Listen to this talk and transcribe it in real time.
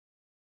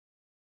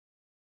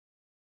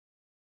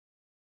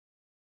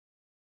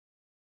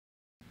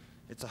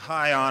It's a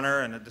high honor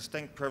and a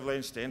distinct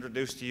privilege to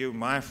introduce to you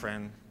my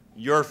friend,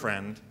 your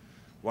friend,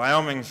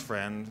 Wyoming's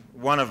friend,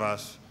 one of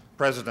us,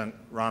 President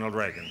Ronald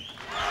Reagan.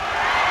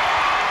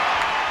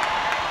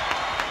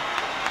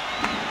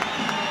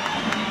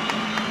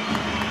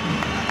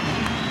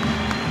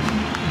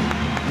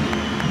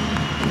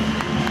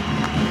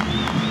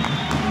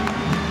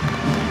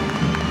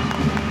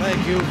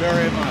 Thank you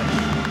very much.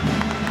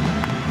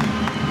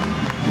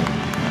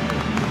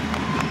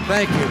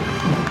 Thank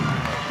you.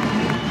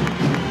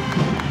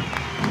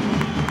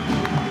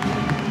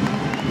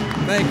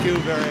 Thank you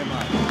very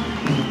much.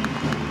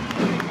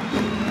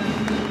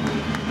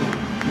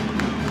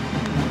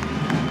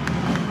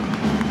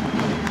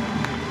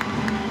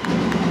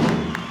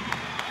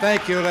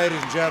 Thank you,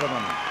 ladies and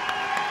gentlemen.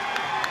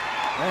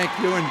 Thank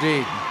you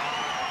indeed.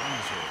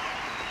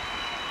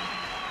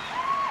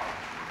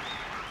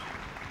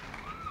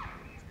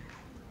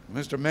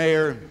 Mr.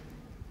 Mayor,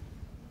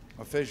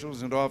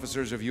 officials and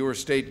officers of your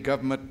state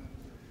government,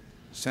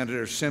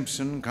 Senator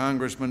Simpson,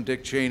 Congressman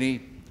Dick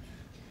Cheney,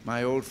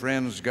 my old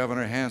friends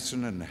Governor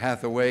Hanson and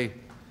Hathaway,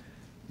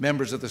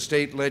 members of the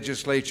state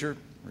legislature,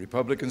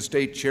 Republican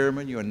state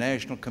chairman, your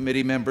national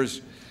committee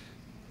members,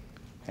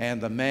 and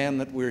the man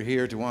that we're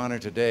here to honor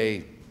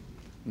today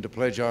and to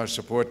pledge our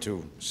support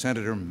to,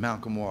 Senator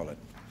Malcolm Wallop.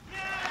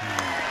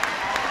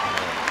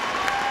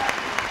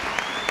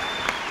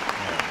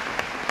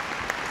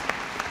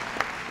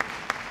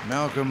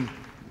 Malcolm,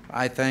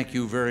 I thank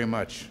you very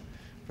much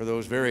for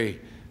those very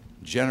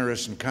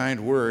generous and kind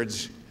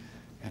words.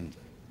 And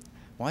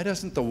why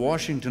doesn't the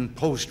Washington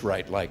Post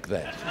write like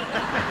that?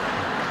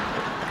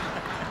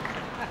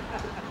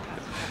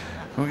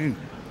 I mean,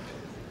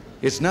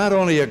 it's not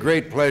only a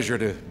great pleasure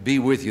to be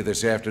with you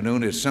this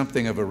afternoon, it's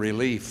something of a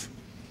relief.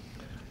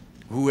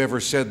 Whoever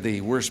said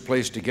the worst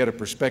place to get a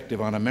perspective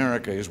on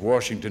America is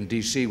Washington,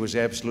 D.C. was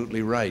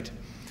absolutely right.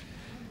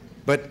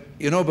 But,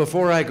 you know,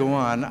 before I go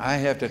on, I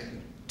have to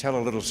tell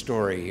a little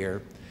story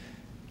here.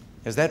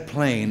 As that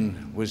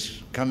plane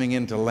was coming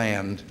into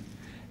land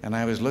and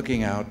I was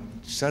looking out,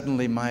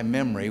 suddenly my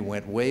memory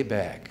went way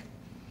back.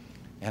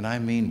 And I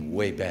mean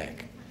way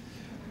back.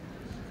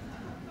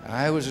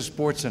 I was a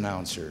sports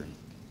announcer,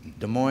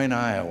 Des Moines,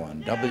 Iowa,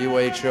 on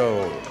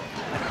WHO.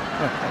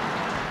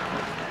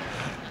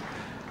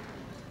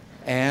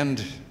 And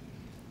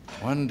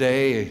one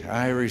day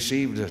I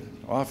received an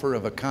offer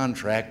of a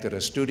contract at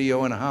a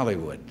studio in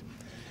Hollywood.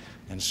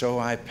 And so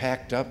I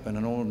packed up in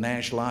an old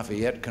Nash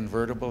Lafayette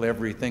convertible,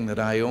 everything that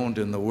I owned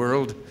in the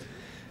world,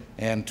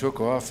 and took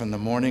off in the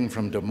morning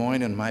from Des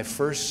Moines, and my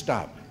first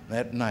stop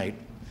that night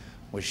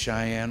was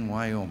Cheyenne,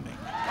 Wyoming.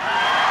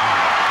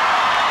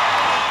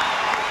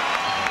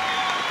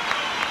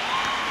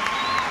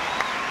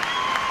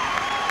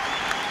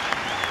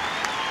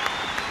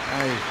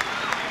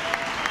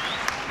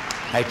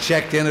 I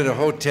checked in at a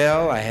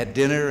hotel, I had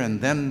dinner,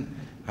 and then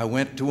I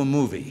went to a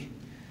movie.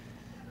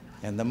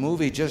 And the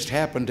movie just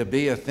happened to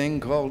be a thing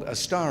called A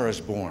Star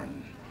Is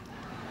Born.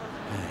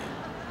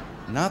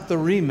 Not the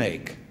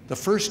remake, the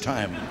first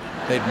time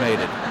they'd made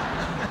it.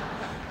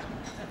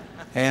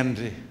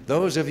 And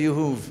those of you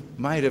who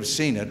might have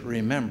seen it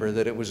remember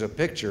that it was a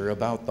picture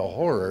about the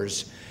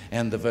horrors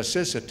and the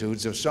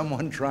vicissitudes of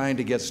someone trying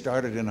to get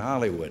started in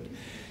Hollywood.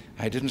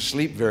 I didn't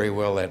sleep very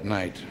well that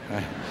night.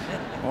 I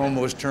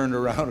almost turned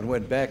around and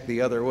went back the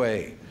other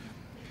way.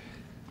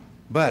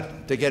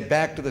 But to get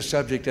back to the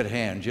subject at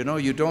hand, you know,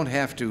 you don't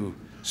have to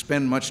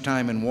spend much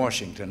time in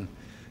Washington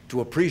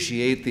to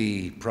appreciate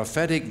the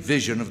prophetic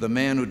vision of the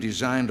man who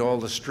designed all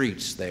the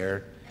streets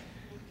there.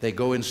 They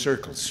go in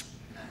circles.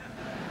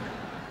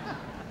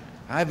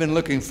 I've been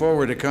looking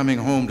forward to coming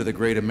home to the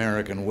great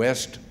American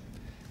West,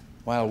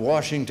 while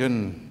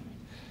Washington,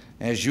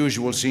 as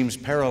usual, seems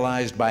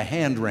paralyzed by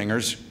hand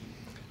wringers.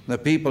 The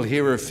people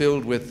here are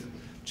filled with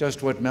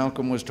just what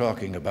Malcolm was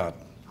talking about,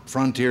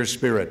 frontier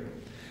spirit.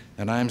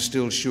 And I'm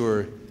still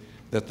sure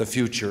that the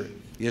future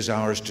is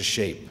ours to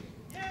shape.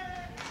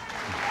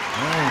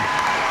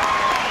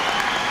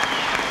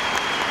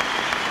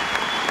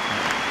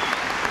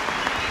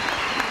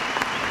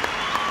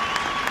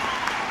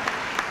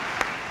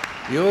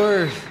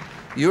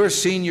 Your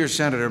senior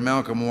Senator,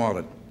 Malcolm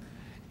Wallop,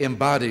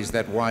 embodies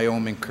that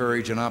Wyoming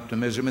courage and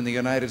optimism in the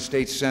United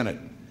States Senate.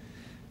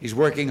 He's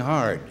working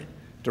hard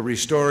to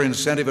restore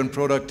incentive and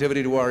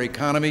productivity to our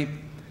economy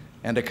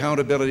and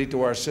accountability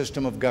to our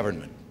system of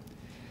government.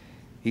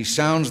 He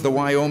sounds the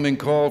Wyoming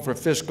call for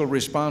fiscal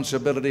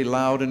responsibility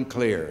loud and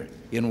clear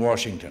in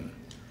Washington.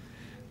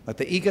 But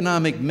the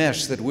economic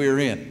mess that we're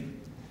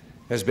in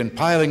has been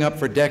piling up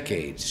for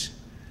decades,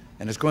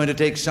 and it's going to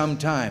take some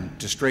time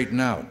to straighten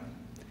out.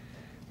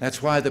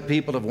 That's why the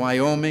people of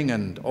Wyoming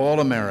and all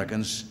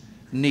Americans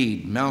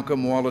need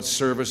Malcolm Wallop's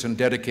service and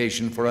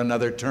dedication for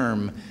another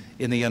term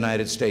in the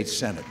United States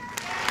Senate.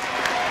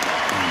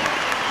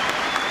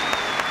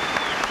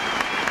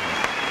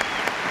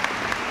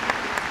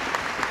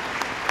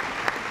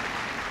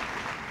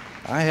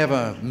 I have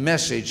a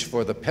message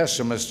for the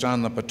pessimists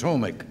on the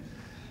Potomac.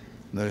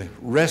 The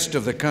rest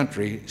of the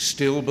country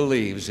still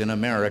believes in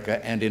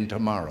America and in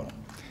tomorrow.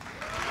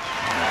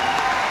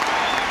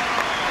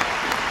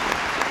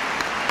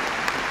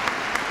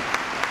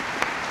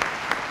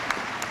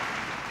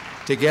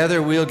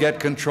 Together, we'll get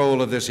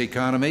control of this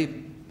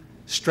economy,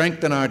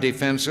 strengthen our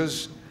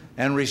defenses,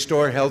 and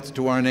restore health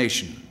to our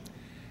nation.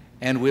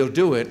 And we'll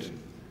do it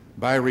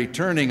by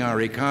returning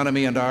our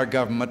economy and our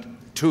government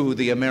to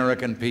the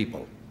American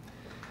people.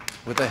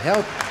 With the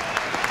help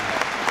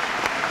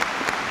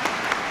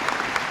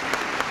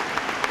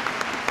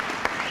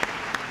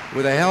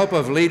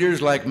of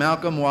leaders like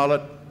Malcolm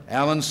Wallop,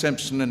 Alan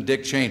Simpson, and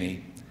Dick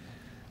Cheney,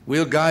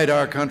 we'll guide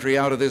our country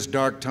out of this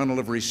dark tunnel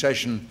of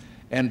recession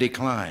and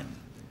decline.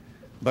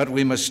 But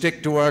we must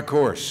stick to our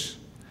course,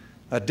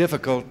 a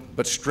difficult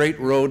but straight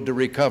road to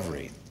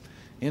recovery.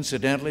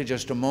 Incidentally,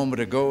 just a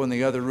moment ago in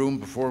the other room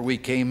before we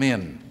came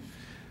in,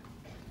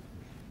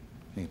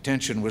 the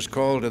attention was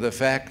called to the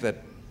fact that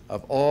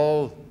of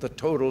all the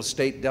total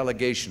state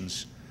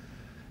delegations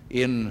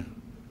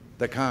in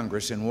the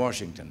Congress in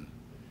Washington,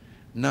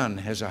 none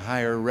has a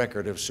higher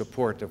record of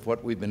support of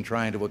what we've been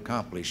trying to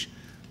accomplish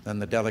than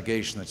the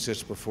delegation that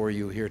sits before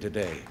you here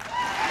today.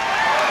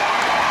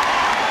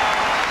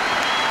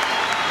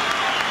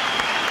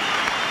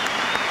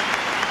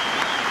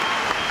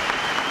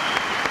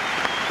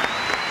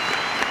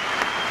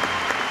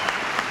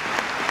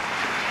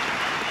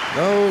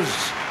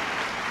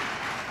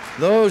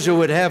 Those who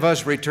would have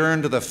us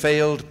return to the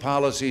failed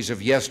policies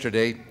of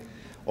yesterday,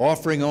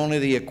 offering only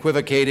the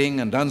equivocating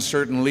and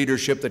uncertain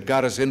leadership that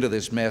got us into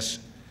this mess,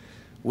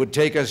 would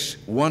take us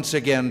once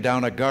again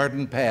down a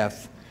garden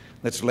path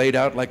that's laid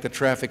out like the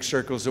traffic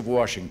circles of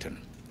Washington.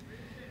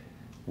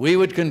 We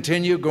would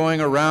continue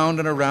going around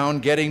and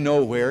around, getting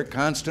nowhere,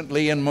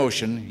 constantly in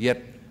motion,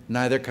 yet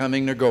neither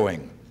coming nor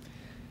going.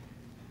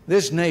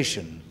 This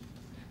nation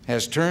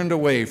has turned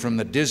away from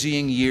the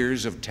dizzying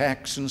years of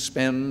tax and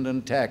spend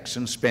and tax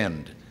and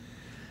spend.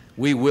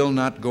 We will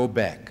not go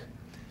back.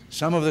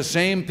 Some of the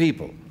same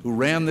people who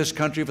ran this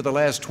country for the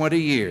last 20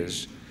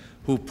 years,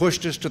 who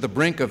pushed us to the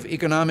brink of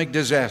economic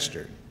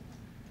disaster,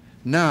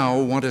 now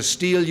want to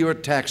steal your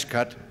tax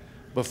cut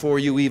before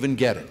you even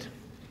get it.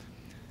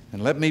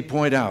 And let me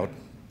point out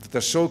that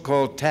the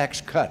so-called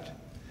tax cut,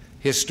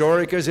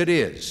 historic as it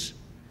is,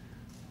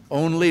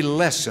 only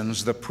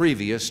lessens the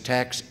previous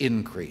tax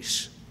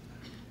increase.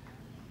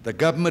 The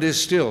government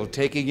is still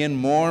taking in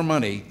more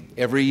money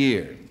every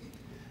year.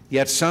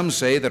 Yet some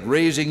say that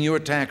raising your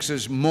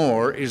taxes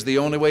more is the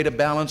only way to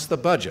balance the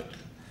budget.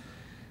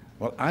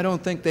 Well, I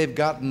don't think they've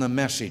gotten the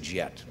message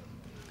yet.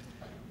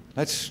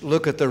 Let's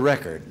look at the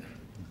record.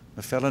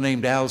 A fellow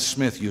named Al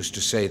Smith used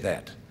to say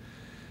that.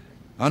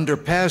 Under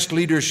past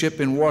leadership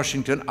in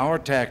Washington, our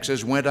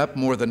taxes went up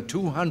more than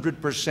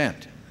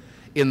 200%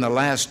 in the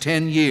last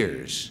 10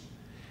 years.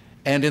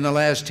 And in the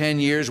last 10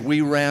 years, we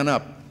ran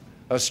up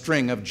a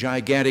string of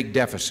gigantic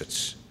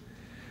deficits.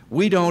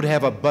 We don't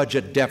have a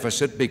budget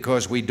deficit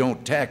because we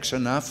don't tax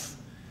enough.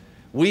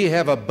 We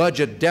have a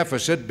budget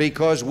deficit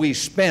because we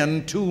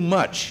spend too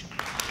much.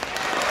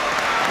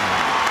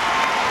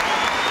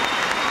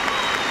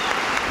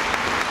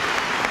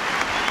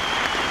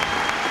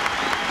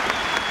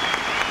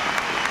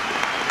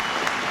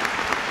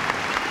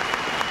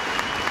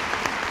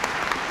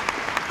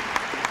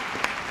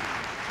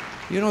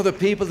 You know, the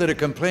people that are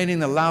complaining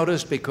the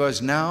loudest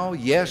because now,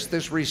 yes,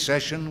 this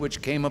recession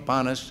which came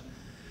upon us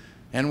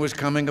and was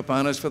coming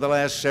upon us for the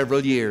last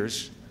several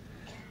years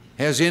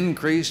has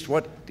increased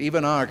what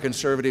even our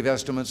conservative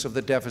estimates of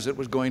the deficit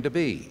was going to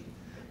be.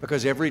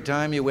 Because every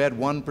time you add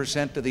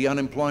 1% to the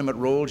unemployment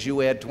rolls,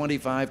 you add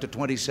 $25 to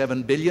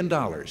 $27 billion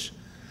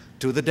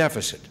to the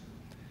deficit.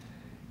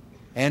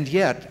 And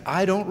yet,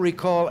 I don't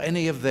recall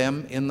any of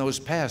them in those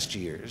past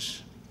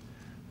years,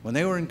 when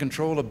they were in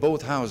control of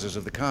both houses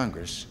of the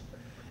Congress,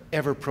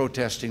 ever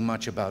protesting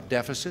much about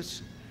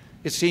deficits.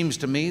 It seems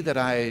to me that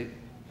I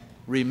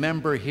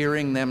remember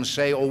hearing them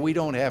say, oh, we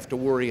don't have to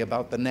worry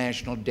about the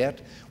national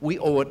debt. We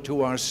owe it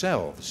to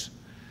ourselves.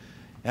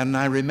 And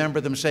I remember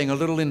them saying a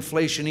little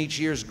inflation each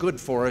year is good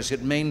for us.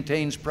 It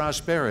maintains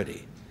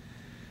prosperity.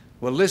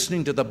 Well,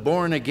 listening to the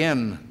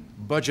born-again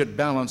budget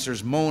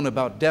balancers moan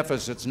about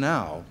deficits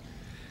now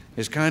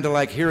is kind of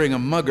like hearing a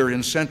mugger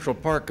in Central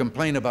Park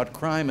complain about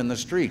crime in the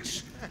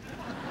streets.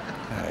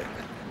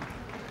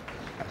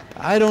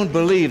 I don't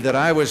believe that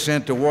I was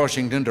sent to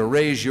Washington to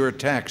raise your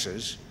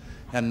taxes,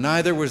 and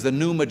neither was the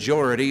new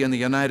majority in the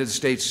United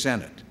States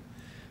Senate.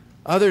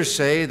 Others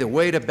say the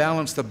way to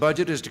balance the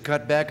budget is to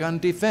cut back on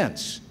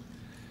defense.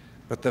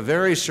 But the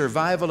very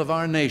survival of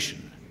our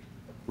nation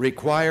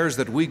requires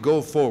that we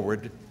go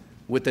forward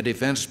with the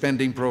defense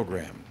spending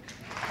program.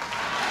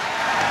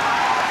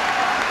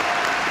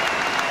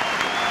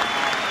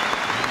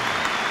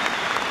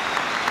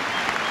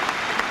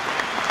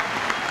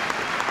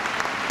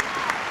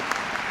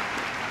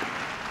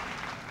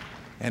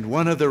 And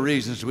one of the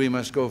reasons we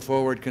must go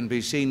forward can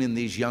be seen in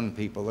these young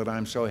people that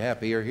I'm so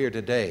happy are here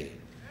today.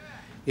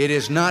 It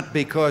is not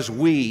because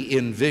we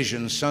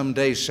envision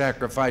someday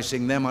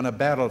sacrificing them on a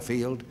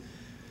battlefield.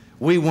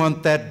 We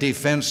want that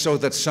defense so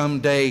that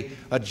someday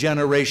a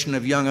generation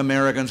of young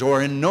Americans,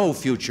 or in no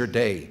future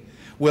day,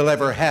 will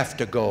ever have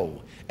to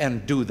go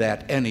and do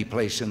that any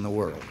place in the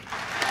world.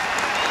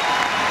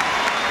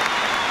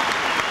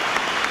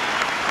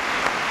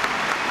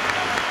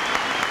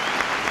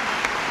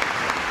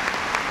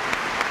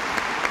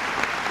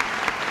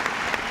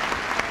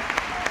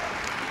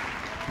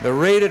 The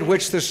rate at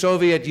which the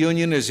Soviet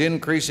Union is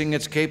increasing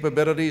its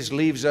capabilities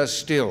leaves us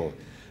still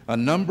a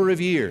number of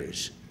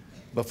years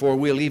before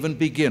we'll even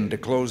begin to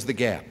close the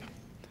gap.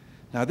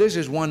 Now, this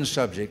is one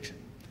subject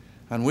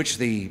on which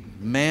the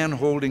man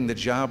holding the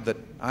job that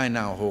I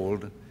now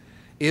hold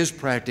is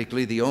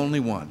practically the only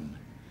one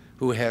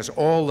who has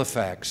all the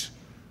facts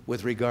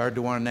with regard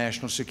to our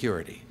national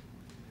security.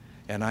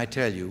 And I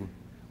tell you,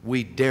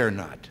 we dare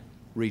not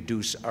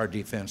reduce our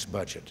defense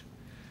budget.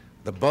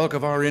 The bulk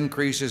of our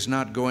increase is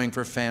not going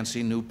for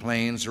fancy new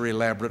planes or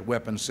elaborate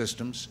weapon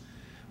systems.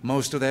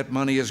 Most of that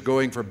money is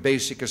going for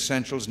basic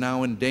essentials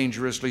now in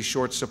dangerously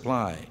short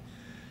supply.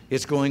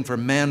 It's going for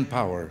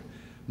manpower,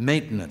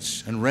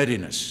 maintenance, and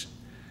readiness.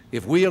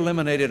 If we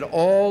eliminated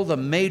all the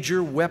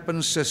major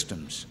weapon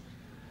systems,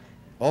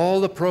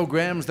 all the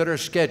programs that are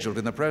scheduled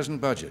in the present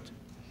budget,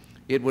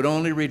 it would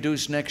only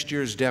reduce next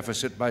year's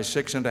deficit by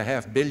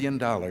 $6.5 billion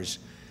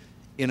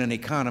in an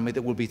economy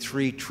that will be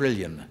 $3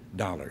 trillion.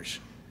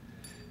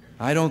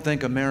 I don't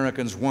think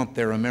Americans want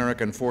their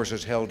American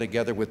forces held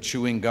together with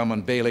chewing gum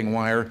and baling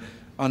wire,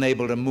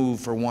 unable to move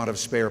for want of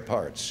spare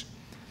parts.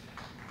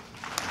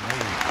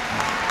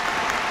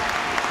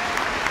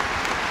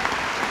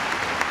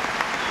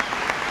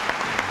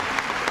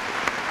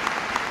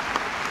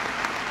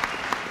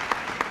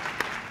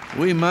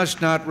 We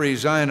must not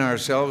resign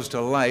ourselves to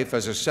life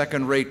as a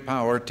second-rate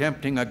power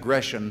tempting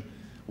aggression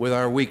with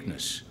our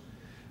weakness.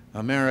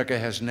 America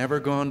has never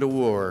gone to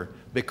war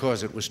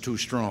because it was too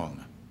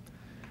strong.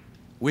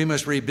 We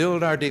must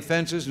rebuild our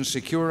defenses and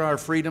secure our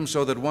freedom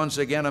so that once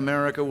again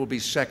America will be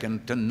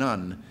second to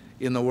none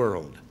in the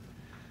world.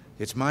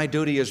 It's my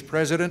duty as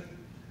President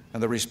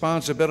and the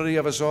responsibility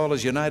of us all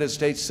as United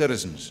States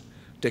citizens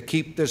to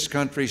keep this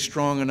country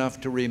strong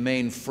enough to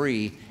remain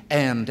free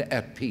and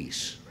at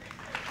peace.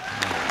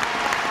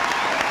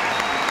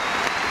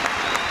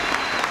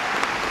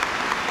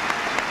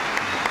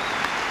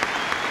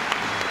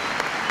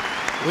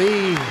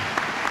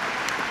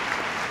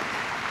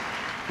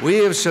 We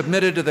have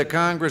submitted to the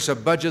Congress a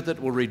budget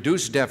that will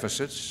reduce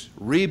deficits,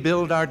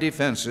 rebuild our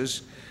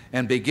defenses,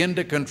 and begin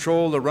to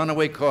control the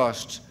runaway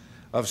costs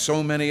of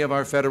so many of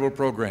our federal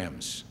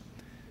programs.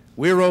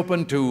 We're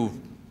open to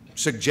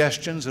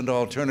suggestions and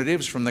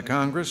alternatives from the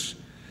Congress.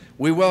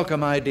 We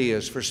welcome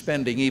ideas for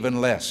spending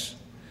even less.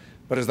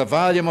 But as the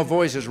volume of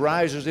voices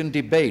rises in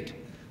debate,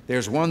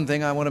 there's one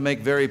thing I want to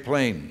make very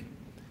plain.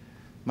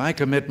 My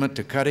commitment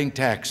to cutting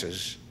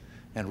taxes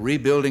and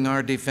rebuilding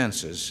our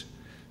defenses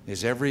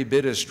is every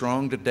bit as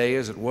strong today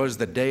as it was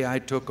the day I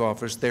took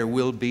office. There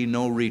will be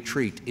no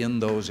retreat in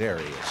those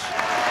areas.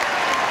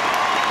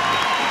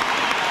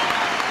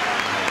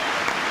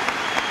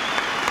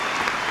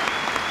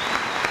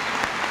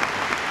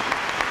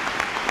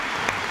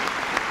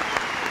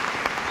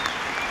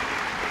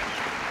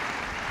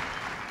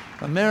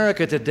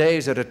 America today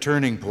is at a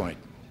turning point.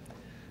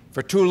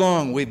 For too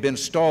long, we've been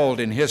stalled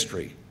in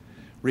history,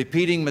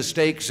 repeating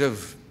mistakes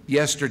of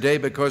yesterday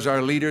because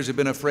our leaders have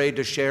been afraid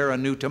to share a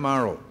new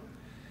tomorrow.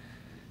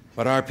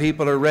 But our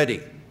people are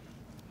ready.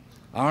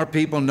 Our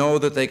people know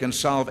that they can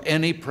solve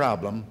any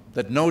problem,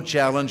 that no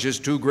challenge is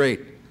too great.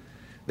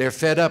 They're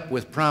fed up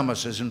with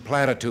promises and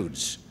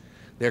platitudes.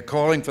 They're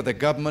calling for the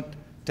government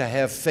to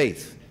have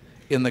faith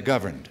in the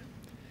governed.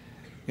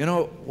 You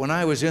know, when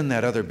I was in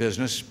that other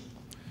business,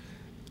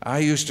 I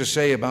used to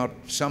say about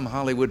some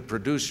Hollywood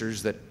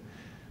producers that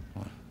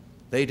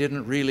they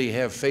didn't really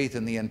have faith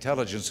in the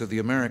intelligence of the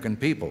American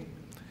people.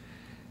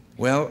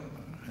 Well,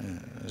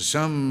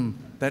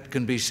 that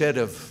can be said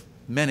of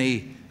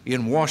many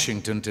in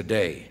Washington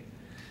today.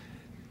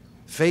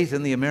 Faith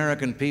in the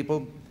American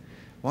people,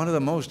 one of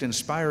the most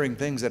inspiring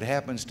things that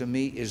happens to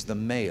me is the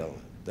mail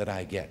that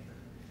I get.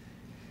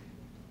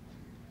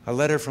 A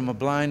letter from a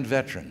blind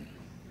veteran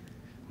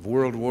of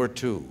World War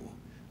II,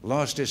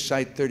 lost his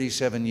sight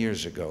 37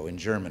 years ago in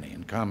Germany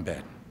in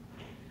combat.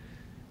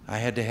 I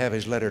had to have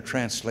his letter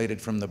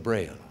translated from the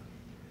Braille.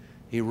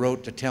 He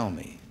wrote to tell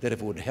me that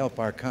if it would help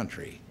our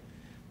country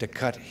to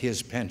cut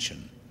his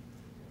pension.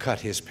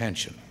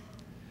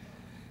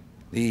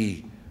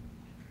 The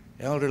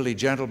elderly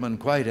gentleman,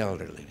 quite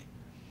elderly,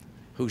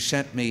 who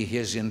sent me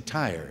his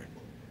entire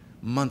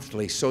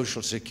monthly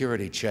Social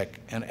Security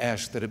check and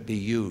asked that it be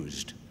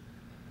used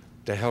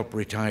to help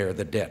retire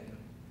the debt.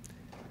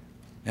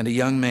 And a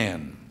young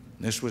man,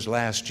 this was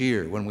last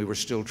year when we were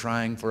still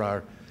trying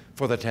for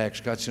the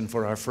tax cuts and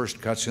for our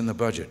first cuts in the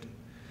budget.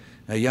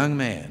 A young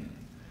man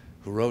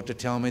who wrote to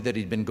tell me that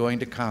he'd been going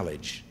to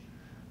college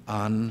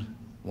on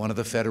one of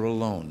the federal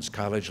loans,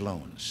 college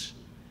loans.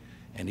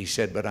 And he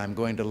said, but I'm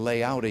going to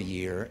lay out a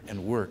year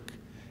and work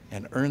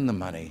and earn the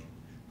money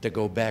to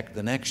go back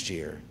the next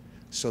year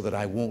so that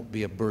I won't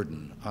be a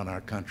burden on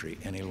our country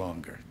any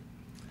longer.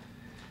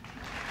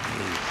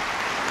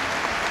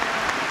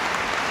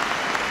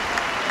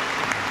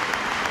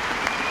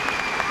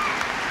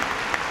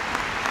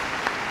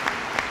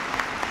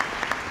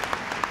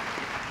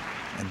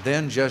 And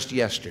then just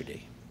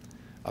yesterday,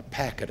 a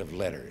packet of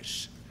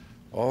letters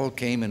all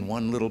came in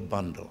one little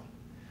bundle,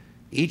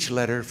 each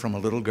letter from a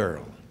little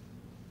girl.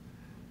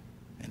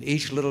 And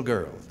each little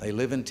girl, they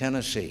live in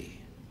Tennessee,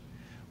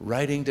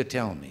 writing to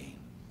tell me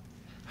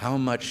how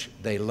much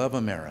they love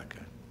America,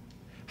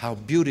 how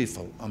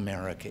beautiful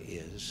America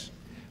is,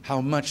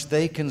 how much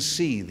they can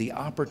see the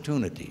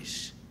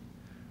opportunities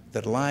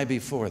that lie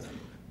before them.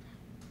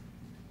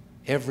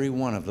 Every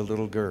one of the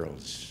little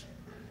girls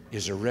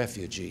is a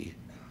refugee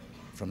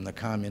from the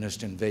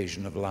communist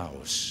invasion of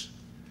Laos.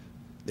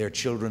 They're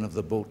children of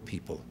the boat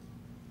people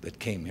that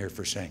came here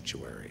for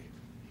sanctuary,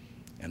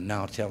 and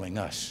now telling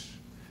us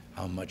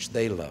how much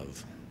they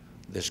love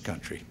this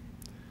country.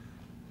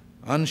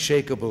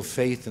 Unshakable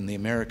faith in the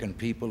American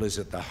people is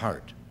at the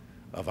heart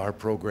of our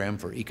program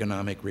for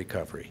economic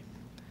recovery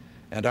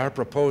and our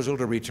proposal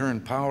to return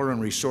power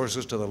and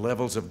resources to the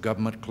levels of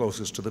government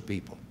closest to the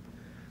people.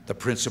 The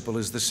principle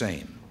is the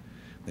same.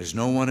 There's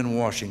no one in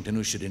Washington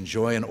who should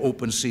enjoy an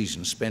open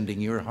season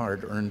spending your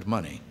hard-earned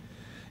money.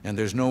 And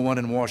there's no one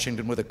in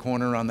Washington with a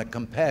corner on the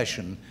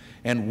compassion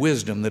and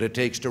wisdom that it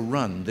takes to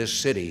run this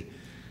city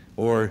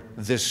or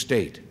this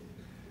state.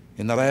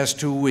 In the last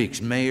 2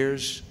 weeks,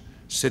 mayors,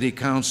 city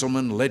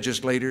councilmen,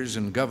 legislators,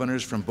 and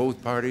governors from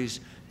both parties,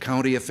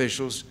 county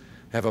officials,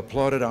 have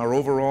applauded our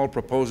overall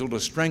proposal to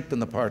strengthen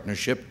the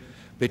partnership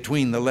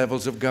between the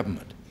levels of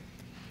government.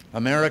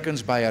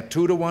 Americans, by a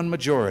 2-to-1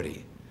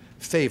 majority,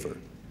 favor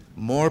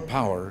more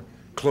power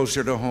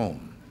closer to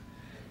home.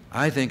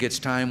 I think it's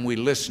time we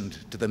listened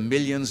to the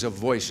millions of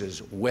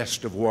voices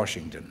west of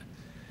Washington.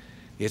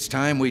 It's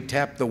time we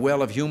tapped the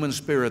well of human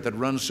spirit that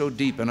runs so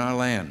deep in our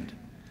land.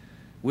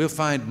 We'll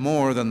find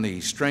more than the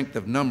strength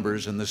of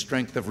numbers and the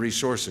strength of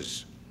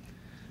resources.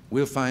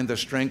 We'll find the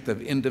strength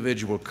of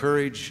individual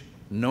courage,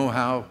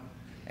 know-how,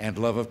 and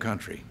love of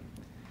country.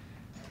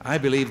 I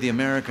believe the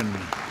American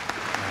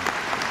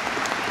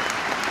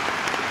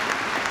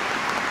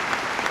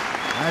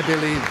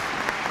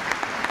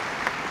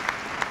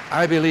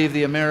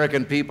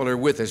people are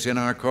with us in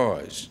our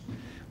cause.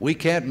 We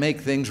can't make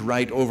things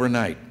right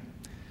overnight,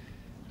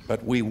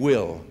 but we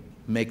will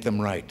make them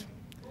right.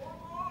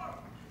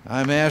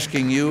 I'm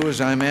asking you,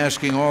 as I'm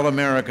asking all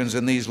Americans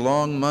in these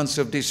long months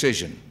of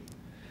decision,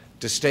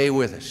 to stay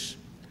with us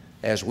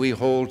as we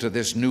hold to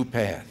this new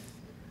path.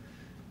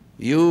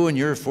 You and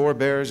your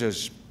forebears,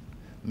 as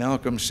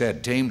Malcolm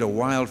said, tamed a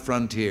wild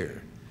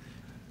frontier.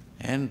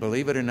 And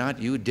believe it or not,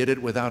 you did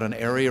it without an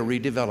area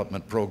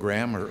redevelopment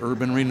program or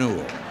urban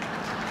renewal.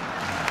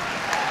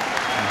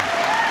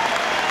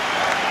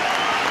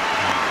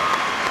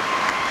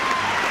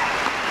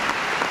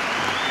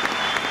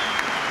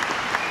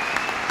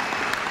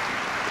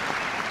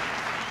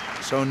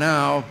 So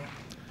now,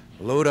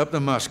 load up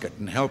the musket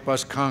and help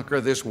us conquer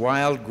this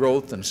wild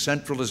growth and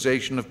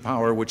centralization of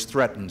power which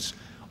threatens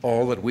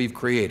all that we've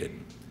created.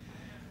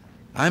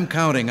 I'm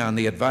counting on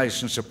the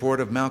advice and support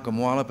of Malcolm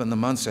Wallop in the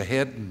months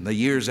ahead and the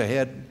years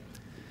ahead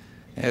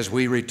as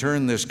we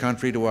return this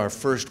country to our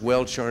first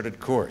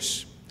well-charted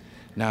course.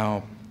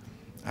 Now,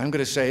 I'm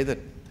going to say that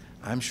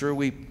I'm sure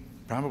we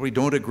probably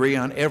don't agree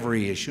on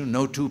every issue.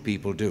 No two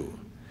people do.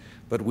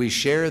 But we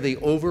share the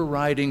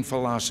overriding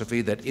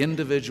philosophy that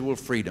individual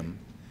freedom,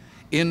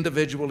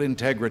 individual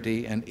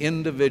integrity, and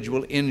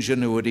individual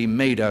ingenuity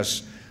made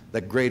us the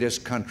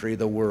greatest country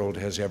the world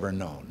has ever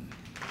known.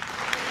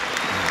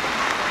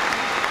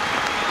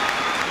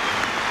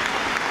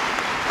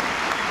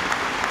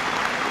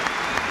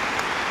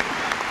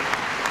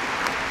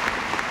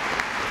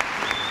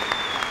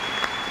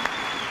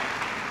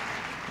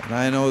 And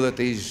I know that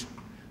these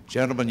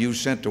gentlemen you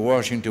sent to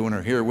Washington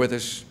are here with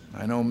us.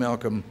 I know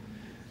Malcolm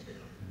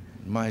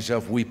and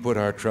myself, we put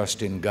our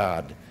trust in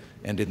God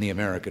and in the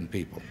American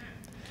people.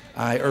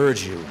 I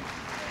urge you,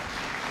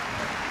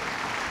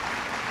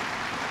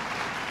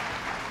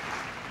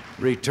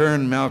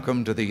 return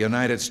Malcolm to the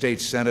United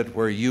States Senate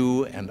where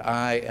you and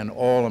I and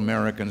all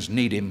Americans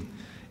need him,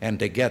 and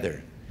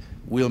together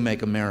we'll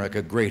make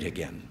America great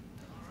again.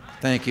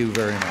 Thank you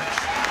very much.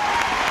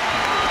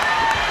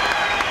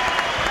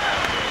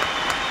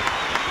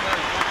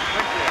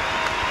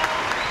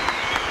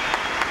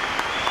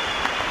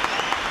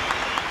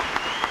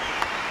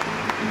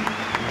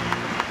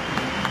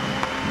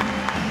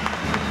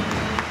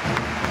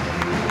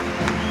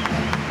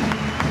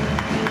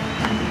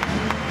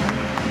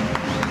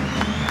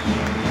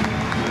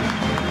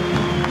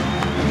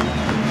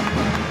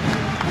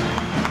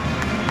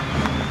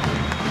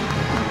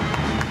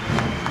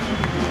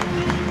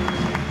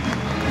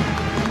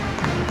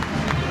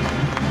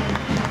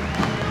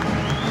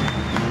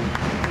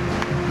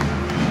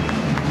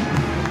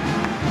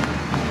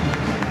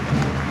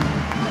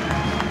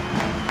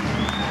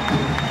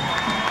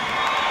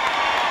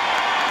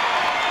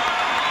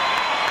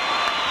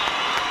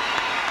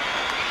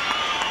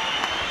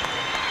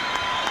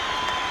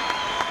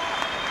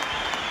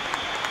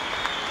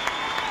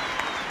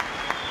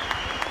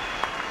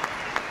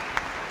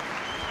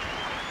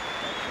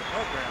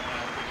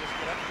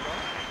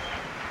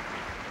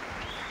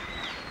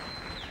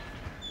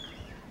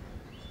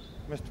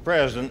 Mr.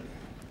 President,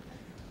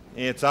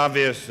 it's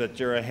obvious that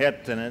you're a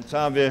hit, and it's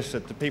obvious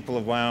that the people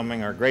of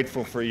Wyoming are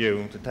grateful for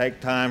you to take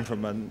time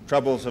from the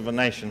troubles of a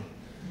nation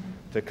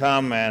to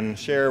come and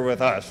share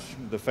with us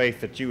the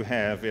faith that you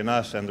have in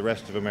us and the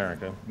rest of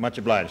America. Much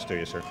obliged to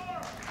you, sir.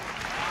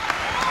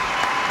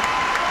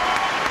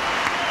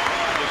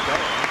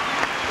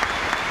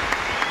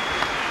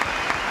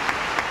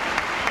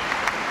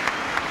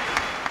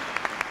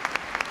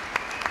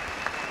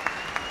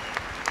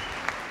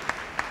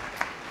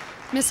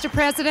 Mr.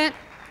 President,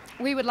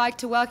 we would like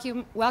to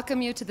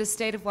welcome you to the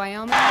state of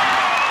Wyoming.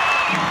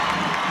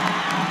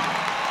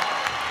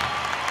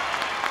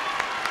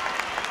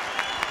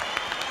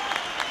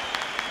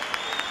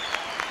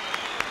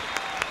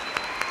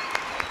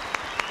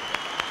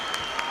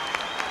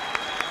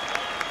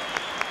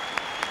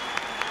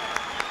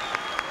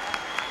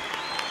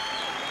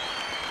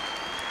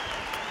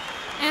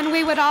 And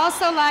we would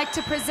also like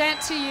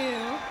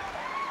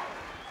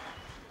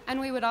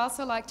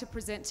to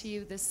present to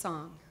you this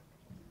song.